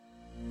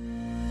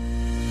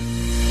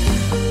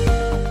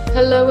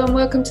Hello and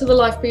welcome to the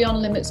Life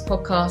Beyond Limits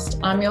podcast.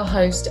 I'm your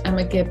host,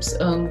 Emma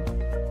Gibbs-Ung.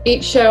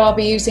 Each show I'll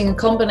be using a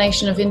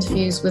combination of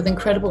interviews with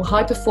incredible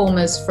high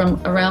performers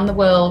from around the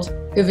world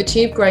who've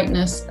achieved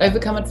greatness,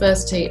 overcome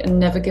adversity and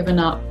never given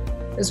up,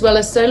 as well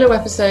as solo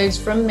episodes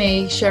from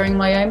me sharing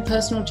my own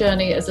personal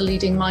journey as a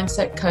leading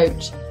mindset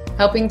coach,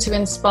 helping to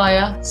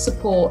inspire,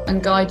 support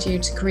and guide you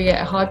to create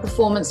a high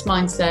performance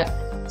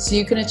mindset so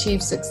you can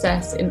achieve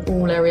success in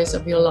all areas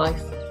of your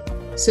life.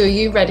 So are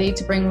you ready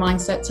to bring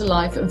mindset to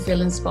life and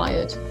feel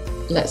inspired?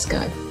 Let's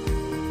go.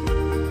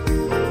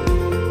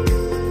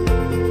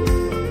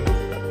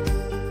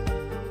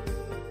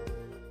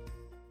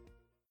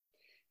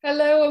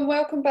 Hello and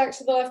welcome back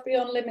to the Life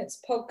Beyond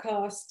Limits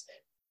podcast.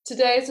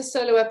 Today is a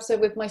solo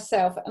episode with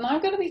myself and I'm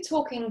going to be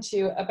talking to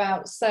you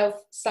about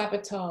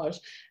self-sabotage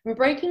and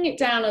breaking it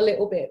down a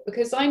little bit,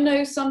 because I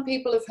know some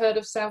people have heard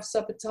of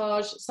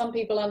self-sabotage, some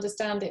people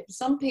understand it,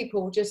 some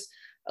people just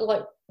are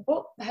like,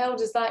 what the hell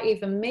does that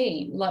even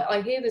mean? Like,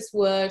 I hear this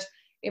word,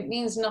 it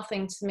means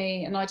nothing to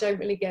me and I don't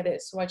really get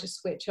it, so I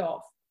just switch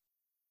off.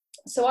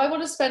 So I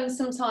want to spend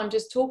some time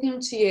just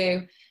talking to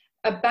you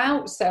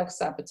about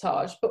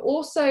self-sabotage, but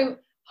also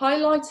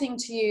highlighting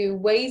to you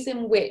ways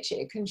in which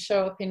it can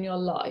show up in your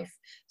life.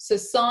 So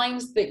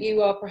signs that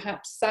you are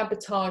perhaps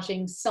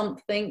sabotaging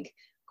something,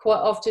 quite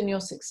often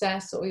your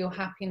success or your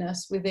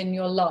happiness within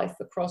your life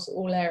across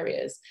all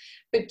areas.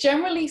 But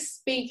generally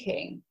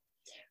speaking,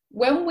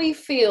 when we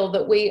feel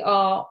that we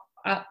are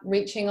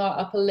reaching our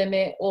upper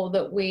limit, or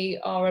that we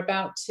are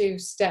about to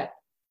step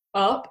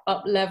up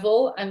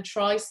level and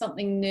try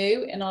something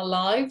new in our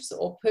lives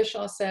or push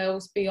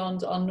ourselves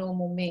beyond our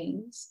normal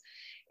means,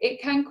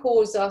 it can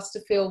cause us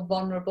to feel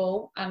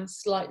vulnerable and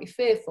slightly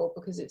fearful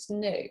because it's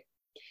new.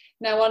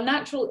 Now, our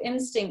natural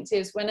instinct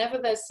is, whenever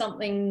there's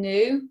something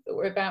new that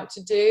we're about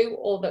to do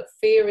or that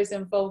fear is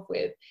involved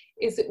with,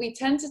 is that we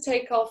tend to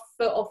take our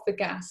foot off the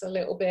gas a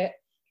little bit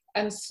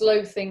and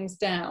slow things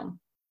down.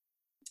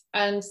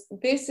 And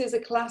this is a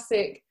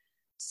classic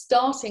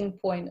starting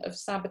point of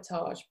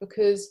sabotage,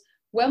 because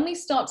when we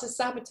start to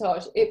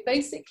sabotage, it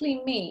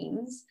basically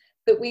means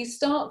that we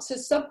start to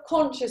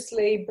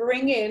subconsciously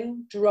bring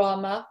in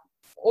drama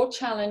or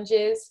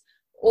challenges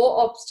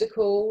or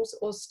obstacles,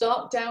 or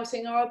start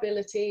doubting our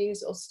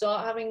abilities, or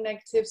start having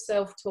negative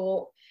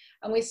self-talk,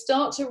 and we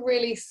start to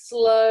really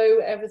slow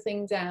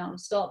everything down,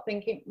 start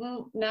thinking,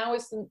 now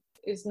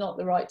is not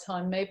the right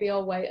time, maybe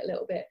I'll wait a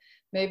little bit,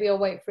 maybe I'll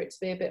wait for it to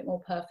be a bit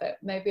more perfect,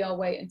 maybe I'll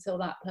wait until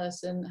that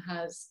person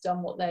has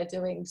done what they're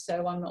doing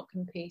so I'm not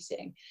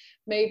competing,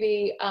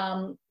 maybe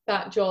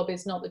that job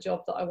is not the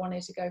job that I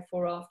wanted to go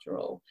for after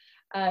all,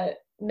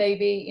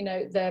 maybe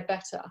they're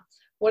better.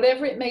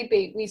 Whatever it may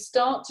be, we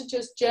start to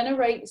just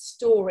generate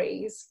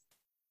stories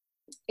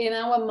in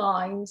our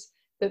mind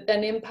that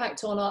then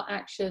impact on our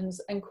actions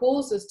and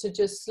cause us to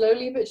just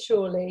slowly but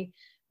surely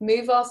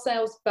move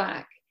ourselves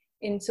back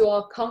into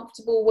our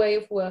comfortable way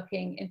of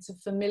working, into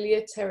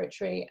familiar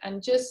territory,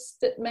 and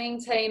just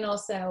maintain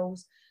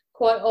ourselves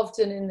quite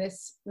often in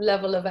this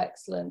level of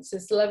excellence,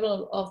 this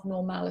level of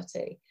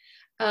normality.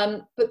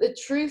 But the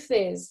truth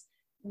is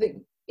that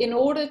in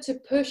order to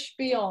push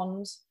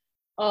beyond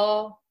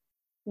our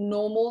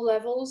normal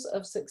levels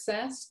of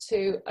success,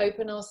 to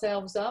open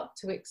ourselves up,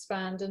 to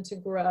expand and to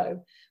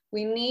grow,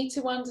 we need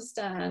to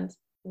understand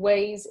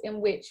ways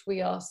in which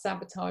we are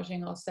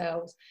sabotaging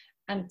ourselves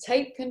and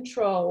take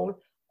control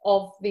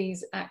of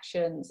these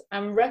actions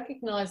and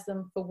recognize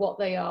them for what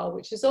they are,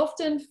 which is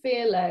often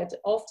fear-led,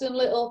 often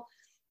little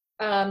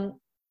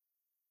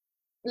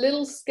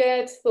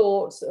scared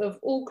thoughts of,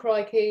 oh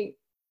crikey,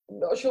 I'm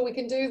not sure we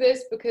can do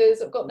this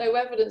because I've got no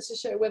evidence to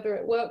show whether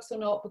it works or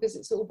not, because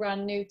it's all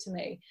brand new to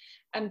me.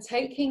 And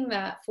taking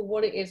that for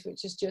what it is,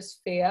 which is just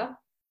fear,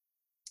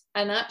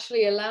 and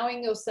actually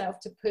allowing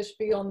yourself to push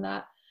beyond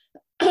that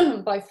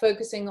by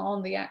focusing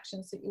on the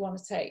actions that you want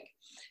to take.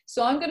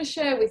 So I'm going to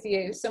share with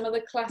you some of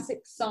the classic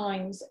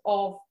signs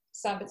of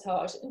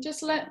sabotage, and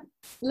just let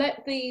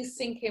these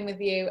sink in with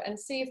you and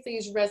see if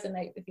these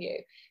resonate with you.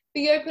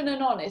 Be open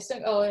and honest.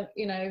 Don't go,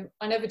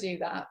 I never do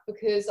that,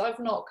 because I've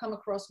not come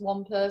across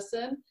one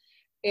person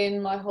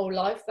in my whole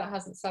life that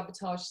hasn't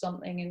sabotaged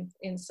something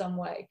in some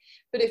way.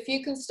 But if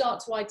you can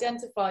start to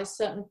identify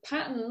certain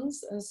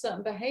patterns and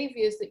certain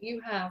behaviors that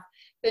you have,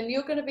 then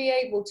you're going to be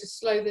able to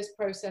slow this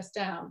process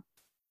down.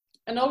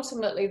 And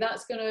ultimately,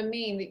 that's going to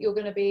mean that you're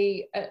going to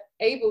be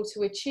able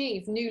to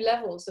achieve new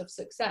levels of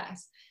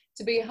success,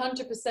 to be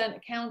 100%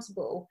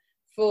 accountable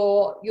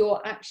for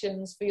your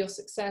actions, for your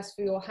success,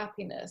 for your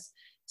happiness,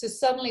 to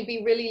suddenly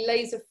be really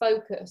laser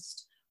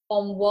focused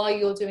on why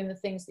you're doing the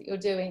things that you're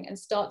doing, and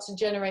start to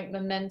generate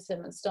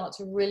momentum and start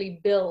to really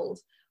build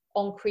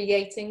on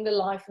creating the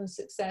life and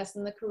success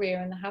and the career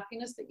and the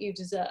happiness that you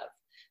deserve.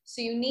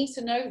 So you need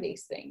to know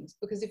these things,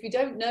 because if you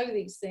don't know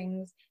these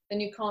things, then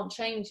you can't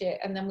change it,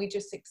 and then we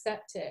just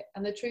accept it.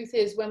 And the truth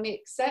is, when we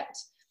accept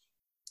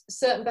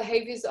certain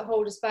behaviors that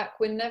hold us back,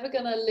 we're never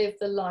going to live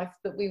the life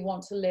that we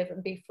want to live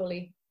and be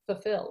fully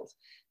fulfilled.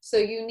 So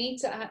you need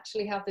to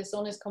actually have this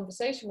honest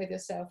conversation with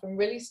yourself and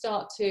really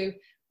start to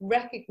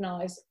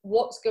recognize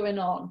what's going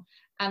on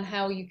and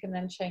how you can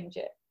then change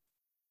it.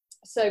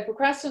 So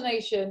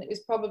procrastination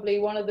is probably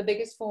one of the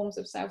biggest forms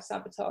of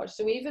self-sabotage.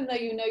 So even though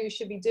you know you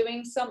should be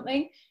doing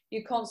something,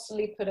 you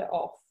constantly put it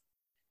off.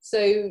 So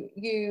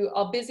you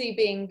are busy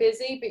being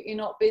busy, but you're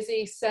not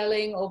busy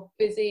selling or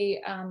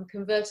busy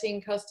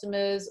converting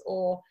customers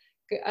or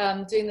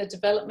doing the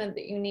development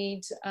that you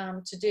need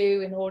to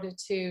do in order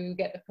to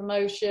get the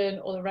promotion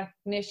or the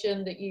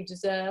recognition that you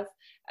deserve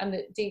and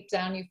that deep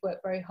down you've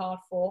worked very hard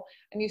for.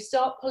 And you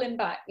start pulling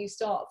back, you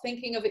start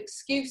thinking of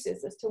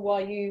excuses as to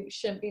why you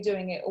shouldn't be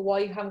doing it, or why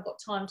you haven't got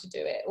time to do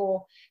it,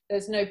 or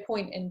there's no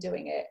point in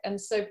doing it.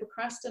 And so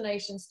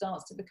procrastination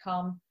starts to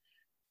become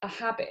a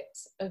habit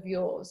of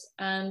yours,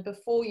 and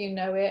before you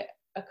know it,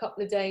 a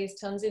couple of days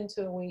turns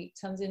into a week,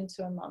 turns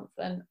into a month,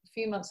 and a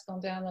few months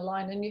gone down the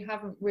line, and you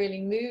haven't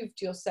really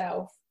moved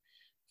yourself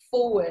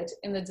forward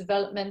in the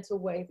developmental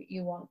way that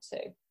you want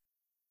to.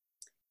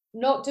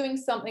 Not doing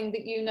something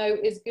that you know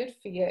is good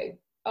for you,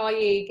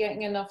 i.e.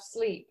 getting enough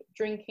sleep,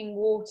 drinking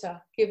water,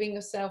 giving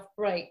yourself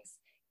breaks,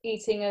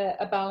 eating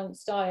a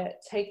balanced diet,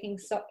 taking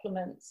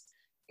supplements,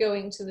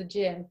 going to the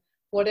gym,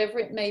 whatever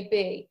it may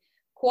be.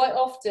 Quite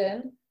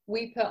often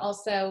we put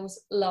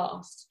ourselves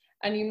last.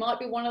 And you might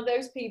be one of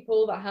those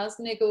people that has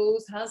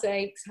niggles, has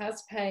aches,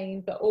 has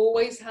pain, but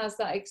always has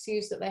that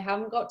excuse that they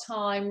haven't got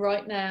time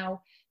right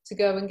now to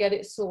go and get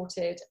it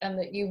sorted, and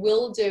that you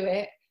will do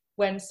it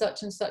when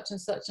such and such and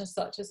such and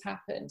such has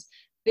happened.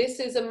 This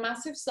is a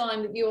massive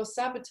sign that you are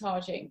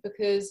sabotaging,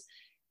 because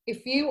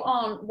if you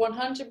aren't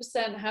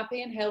 100%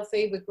 happy and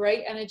healthy with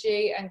great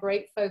energy and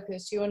great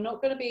focus, you are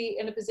not going to be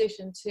in a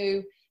position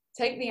to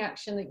take the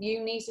action that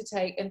you need to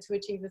take and to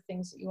achieve the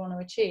things that you want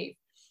to achieve.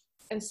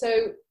 And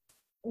so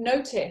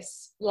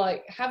notice,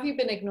 like, have you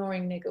been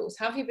ignoring niggles?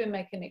 Have you been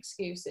making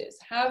excuses?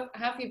 Have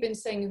you been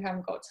saying you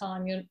haven't got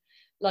time?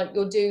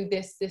 You'll do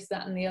this,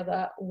 that, and the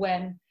other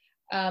when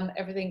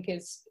everything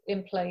is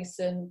in place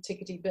and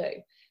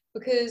tickety-boo?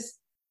 Because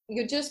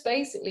you're just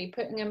basically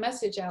putting a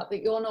message out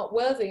that you're not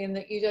worthy, and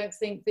that you don't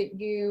think that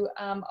you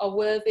are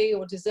worthy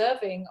or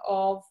deserving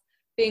of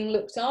being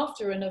looked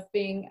after and of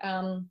being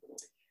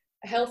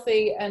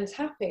healthy and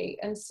happy.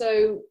 And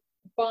so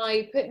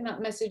by putting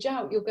that message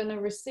out, you're going to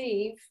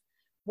receive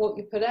what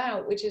you put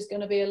out, which is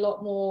going to be a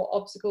lot more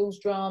obstacles,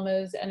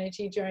 dramas,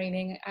 energy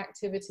draining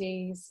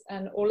activities,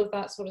 and all of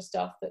that sort of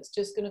stuff that's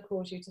just going to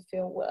cause you to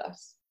feel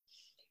worse.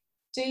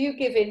 Do you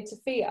give in to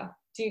fear?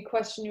 Do you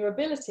question your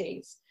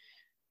abilities?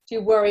 Do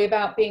you worry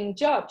about being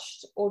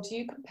judged, or do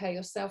you compare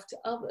yourself to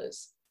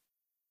others?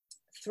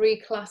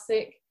 3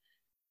 classic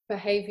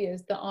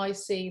behaviors that I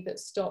see that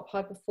stop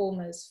high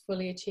performers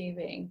fully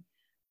achieving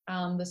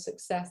the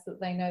success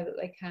that they know that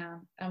they can,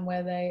 and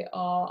where they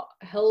are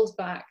held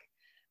back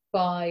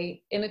by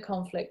inner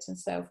conflict and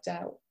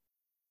self-doubt.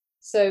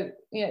 So,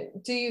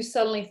 do you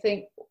suddenly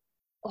think,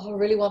 oh, I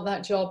really want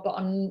that job, but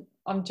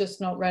I'm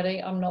just not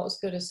ready, I'm not as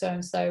good as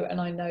so-and-so,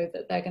 and I know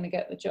that they're going to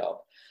get the job?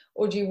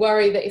 Or do you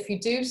worry that if you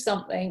do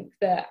something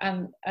that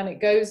and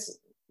it goes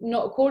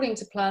not according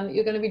to plan, that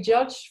you're going to be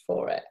judged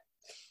for it?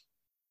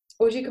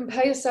 Or do you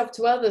compare yourself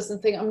to others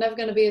and think, I'm never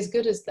going to be as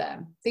good as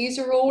them? These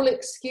are all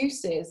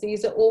excuses.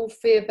 These are all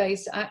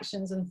fear-based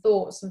actions and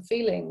thoughts and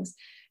feelings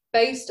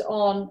based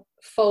on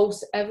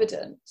false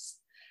evidence.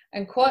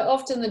 And quite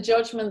often the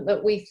judgment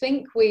that we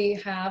think we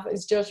have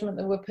is judgment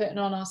that we're putting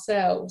on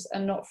ourselves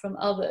and not from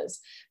others.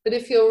 But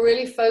if you're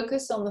really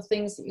focused on the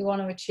things that you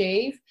want to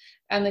achieve,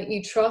 and that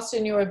you trust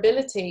in your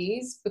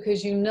abilities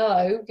because you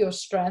know your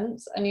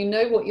strengths and you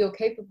know what you're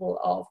capable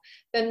of,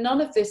 then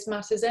none of this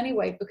matters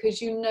anyway,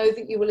 because you know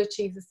that you will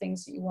achieve the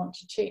things that you want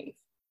to achieve.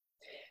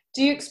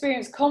 Do you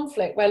experience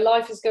conflict where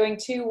life is going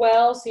too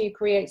well, so you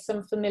create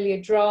some familiar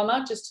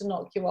drama just to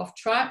knock you off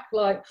track,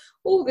 like,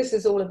 oh, this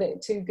is all a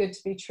bit too good to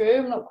be true,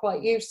 I'm not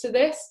quite used to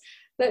this,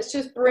 let's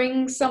just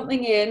bring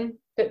something in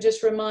that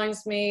just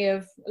reminds me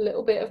of a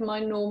little bit of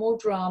my normal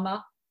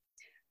drama.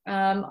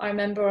 I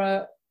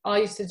remember I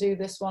used to do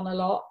this one a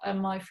lot, and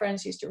my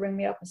friends used to ring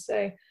me up and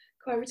say,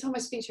 God, every time I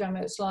speak to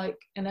Emma, it's like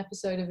an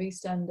episode of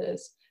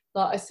EastEnders.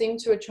 Like, I seem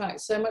to attract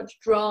so much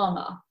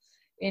drama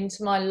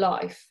into my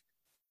life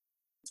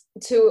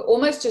to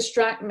almost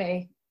distract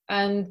me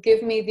and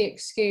give me the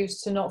excuse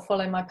to not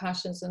follow my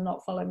passions and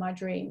not follow my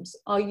dreams.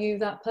 Are you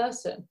that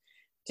person?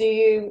 Do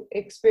you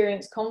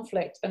experience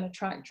conflict and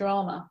attract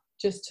drama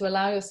just to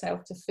allow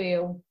yourself to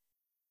feel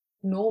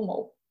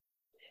normal?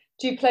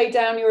 Do you play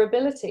down your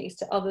abilities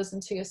to others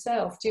and to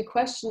yourself? Do you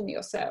question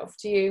yourself?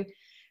 Do you,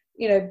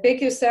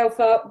 big yourself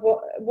up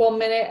 1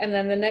 minute, and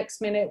then the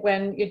next minute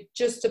when you're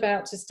just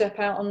about to step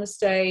out on the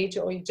stage,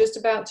 or you're just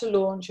about to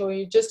launch, or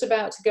you're just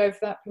about to go for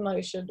that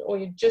promotion, or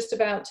you're just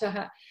about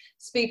to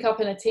speak up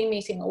in a team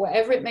meeting, or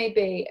whatever it may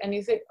be, and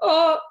you think,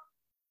 oh,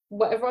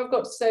 whatever I've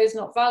got to say is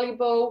not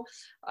valuable,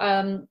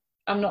 I'm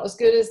not as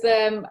good as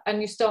them, and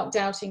you start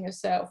doubting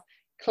yourself.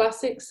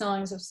 Classic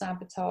signs of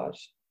sabotage.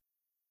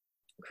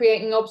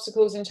 Creating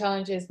obstacles and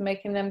challenges,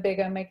 making them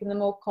bigger, making them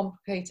more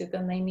complicated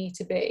than they need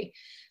to be,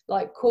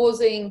 like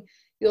causing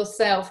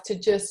yourself to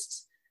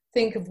just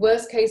think of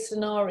worst case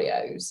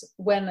scenarios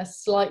when a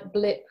slight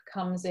blip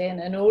comes in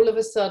and all of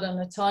a sudden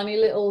a tiny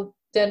little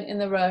dent in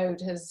the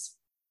road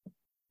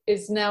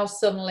is now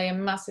suddenly a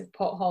massive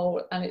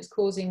pothole, and it's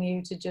causing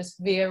you to just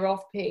veer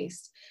off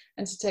piste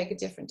and to take a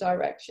different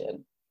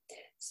direction.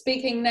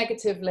 Speaking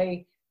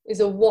negatively is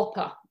a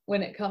whopper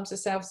when it comes to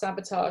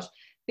self-sabotage.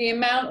 The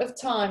amount of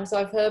times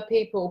I've heard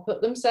people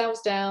put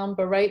themselves down,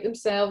 berate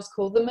themselves,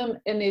 call them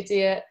an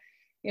idiot,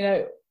 you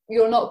know,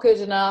 you're not good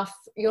enough,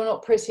 you're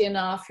not pretty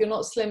enough, you're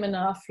not slim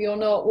enough, you're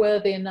not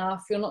worthy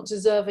enough, you're not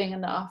deserving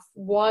enough,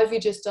 why have you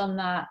just done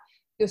that?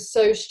 You're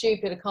so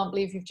stupid, I can't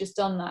believe you've just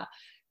done that.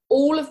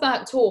 All of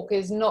that talk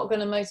is not going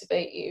to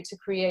motivate you to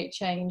create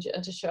change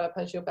and to show up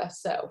as your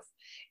best self.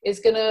 It's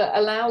going to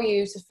allow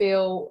you to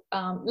feel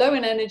low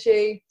in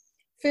energy,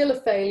 feel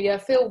a failure,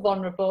 feel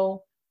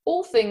vulnerable,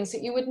 all things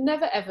that you would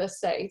never ever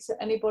say to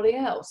anybody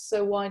else.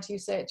 So why do you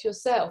say it to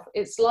yourself?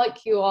 It's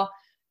like you are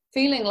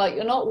feeling like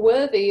you're not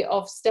worthy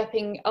of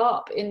stepping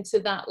up into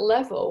that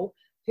level.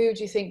 Who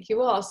do you think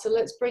you are? So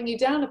let's bring you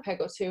down a peg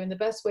or two. And the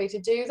best way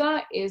to do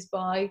that is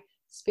by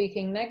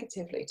speaking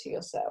negatively to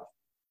yourself.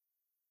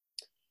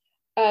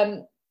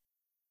 I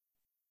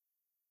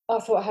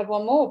thought I had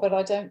one more, but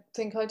I don't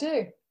think I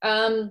do.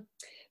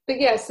 But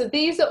yeah, so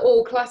these are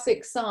all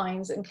classic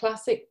signs and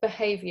classic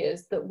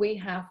behaviors that we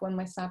have when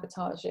we're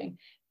sabotaging.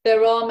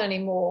 There are many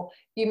more.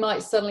 You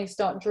might suddenly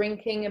start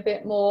drinking a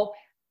bit more,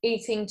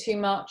 eating too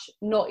much,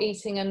 not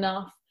eating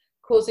enough,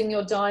 causing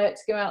your diet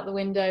to go out the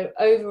window,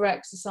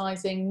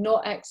 over-exercising,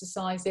 not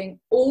exercising.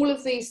 All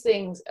of these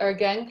things are,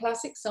 again,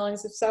 classic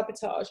signs of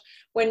sabotage.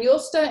 When you're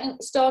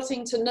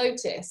starting to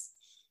notice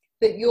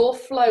that your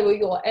flow or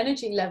your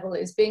energy level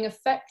is being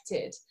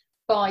affected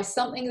by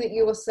something that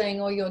you are saying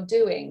or you're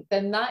doing,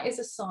 then that is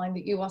a sign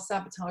that you are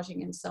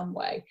sabotaging in some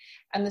way.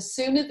 And the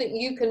sooner that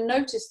you can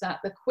notice that,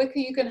 the quicker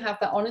you can have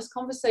that honest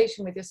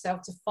conversation with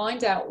yourself to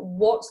find out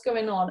what's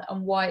going on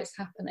and why it's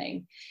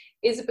happening.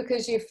 Is it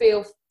because you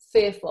feel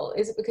fearful?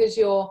 Is it because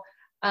you're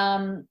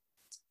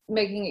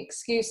making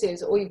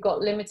excuses, or you've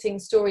got limiting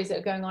stories that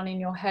are going on in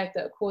your head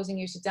that are causing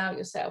you to doubt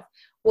yourself?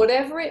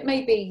 Whatever it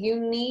may be, you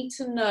need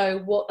to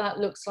know what that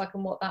looks like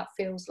and what that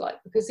feels like.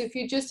 Because if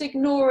you just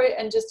ignore it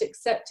and just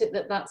accept it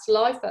that that's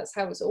life, that's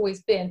how it's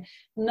always been,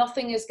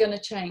 nothing is going to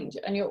change.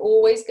 And you're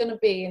always going to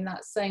be in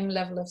that same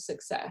level of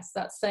success,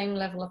 that same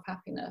level of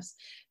happiness.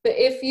 But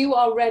if you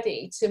are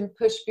ready to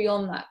push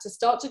beyond that, to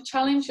start to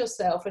challenge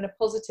yourself in a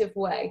positive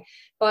way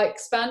by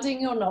expanding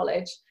your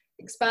knowledge,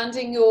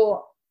 expanding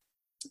your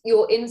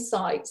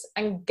insights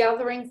and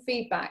gathering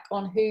feedback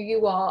on who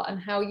you are and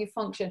how you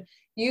function,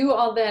 you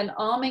are then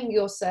arming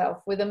yourself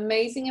with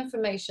amazing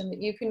information that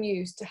you can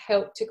use to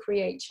help to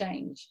create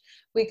change.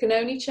 We can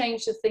only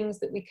change the things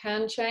that we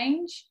can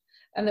change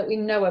and that we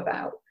know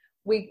about.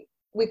 We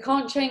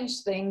can't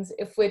change things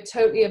if we're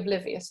totally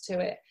oblivious to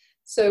it.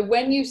 So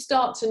when you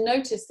start to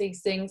notice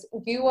these things,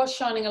 you are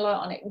shining a light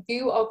on it.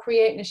 You are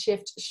creating a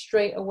shift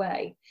straight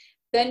away.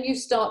 Then you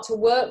start to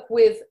work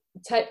with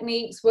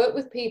techniques, work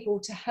with people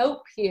to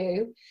help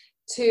you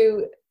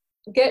to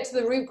get to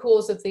the root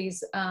cause of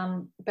these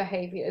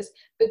behaviors,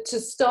 but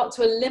to start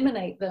to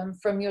eliminate them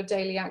from your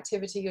daily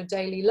activity, your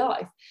daily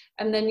life.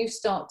 And then you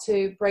start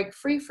to break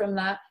free from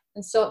that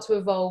and start to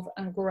evolve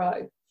and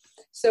grow.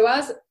 So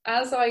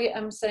as I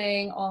am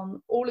saying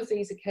on all of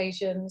these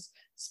occasions,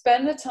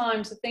 spend the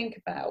time to think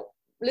about,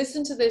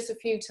 listen to this a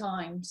few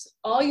times.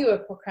 Are you a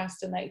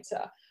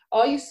procrastinator?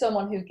 Are you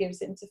someone who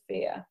gives into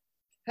fear?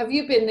 Have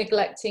you been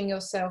neglecting your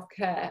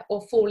self-care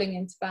or falling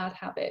into bad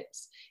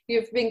habits?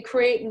 You've been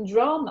creating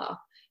drama.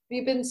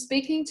 You've been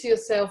speaking to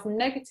yourself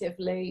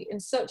negatively in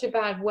such a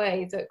bad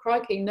way that,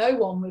 crikey, no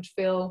one would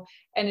feel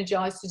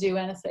energized to do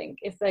anything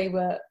if they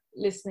were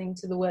listening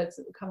to the words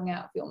that were coming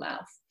out of your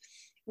mouth.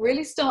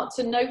 Really start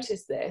to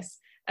notice this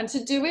and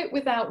to do it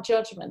without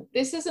judgment.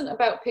 This isn't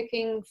about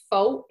picking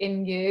fault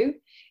in you.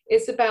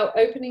 It's about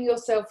opening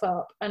yourself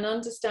up and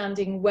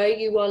understanding where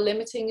you are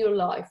limiting your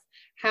life,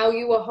 how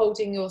you are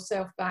holding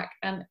yourself back,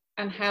 and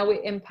how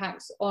it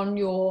impacts on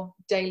your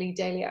daily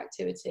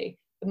activity,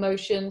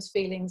 emotions,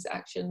 feelings,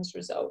 actions,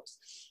 results.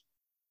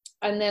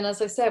 And then,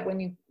 as I said,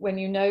 when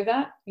you know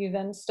that, you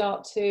then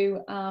start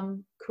to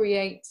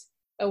create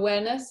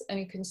awareness, and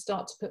you can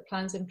start to put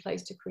plans in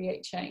place to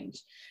create change.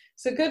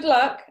 So good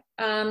luck.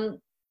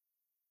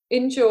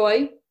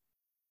 Enjoy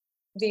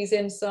these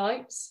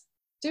insights.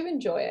 Do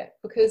enjoy it,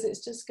 because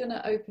it's just going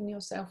to open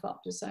yourself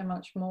up to so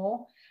much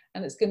more.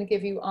 And it's going to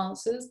give you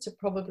answers to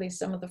probably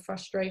some of the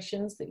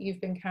frustrations that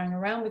you've been carrying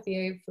around with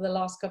you for the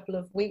last couple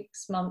of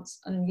weeks, months,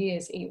 and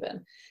years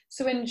even.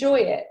 So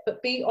enjoy it,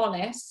 but be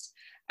honest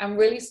and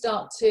really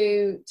start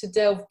to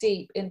delve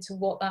deep into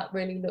what that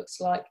really looks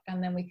like.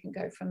 And then we can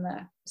go from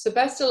there. So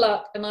best of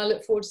luck, and I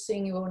look forward to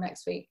seeing you all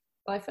next week.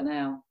 Bye for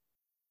now.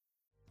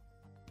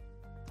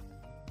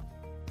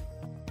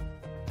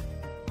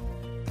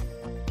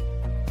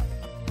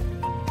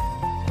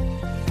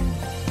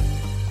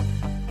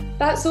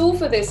 That's all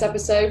for this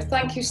episode.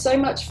 Thank you so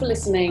much for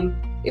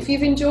listening. If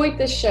you've enjoyed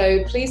this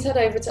show, please head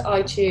over to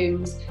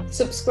iTunes,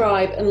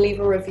 subscribe, and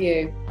leave a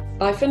review.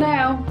 Bye for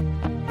now.